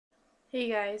Hey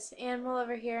guys, Animal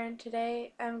over here, and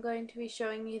today I'm going to be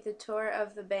showing you the tour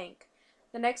of the bank.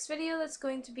 The next video that's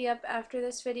going to be up after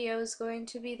this video is going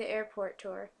to be the airport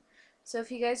tour. So if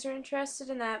you guys are interested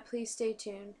in that, please stay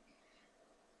tuned.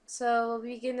 So we'll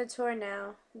begin the tour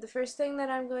now. The first thing that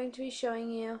I'm going to be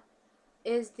showing you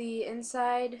is the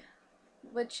inside,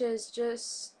 which is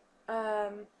just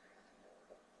like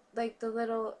the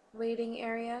little waiting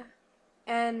area.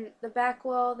 And the back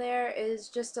wall there is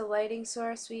just a lighting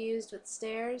source we used with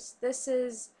stairs. This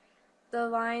is the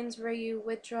lines where you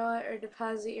withdraw or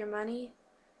deposit your money.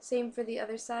 Same for the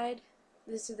other side.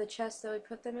 These are the chests that we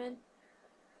put them in.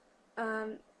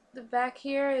 Um, the back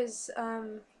here is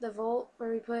the vault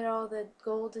where we put all the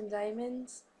gold and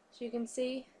diamonds. As you can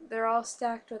see, they're all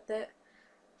stacked with it.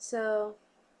 So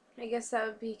I guess that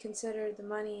would be considered the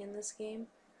money in this game.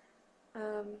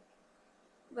 Um,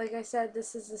 like I said,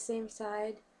 this is the same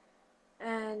side.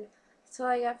 And that's all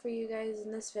I got for you guys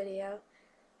in this video.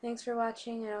 Thanks for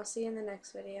watching, and I'll see you in the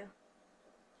next video.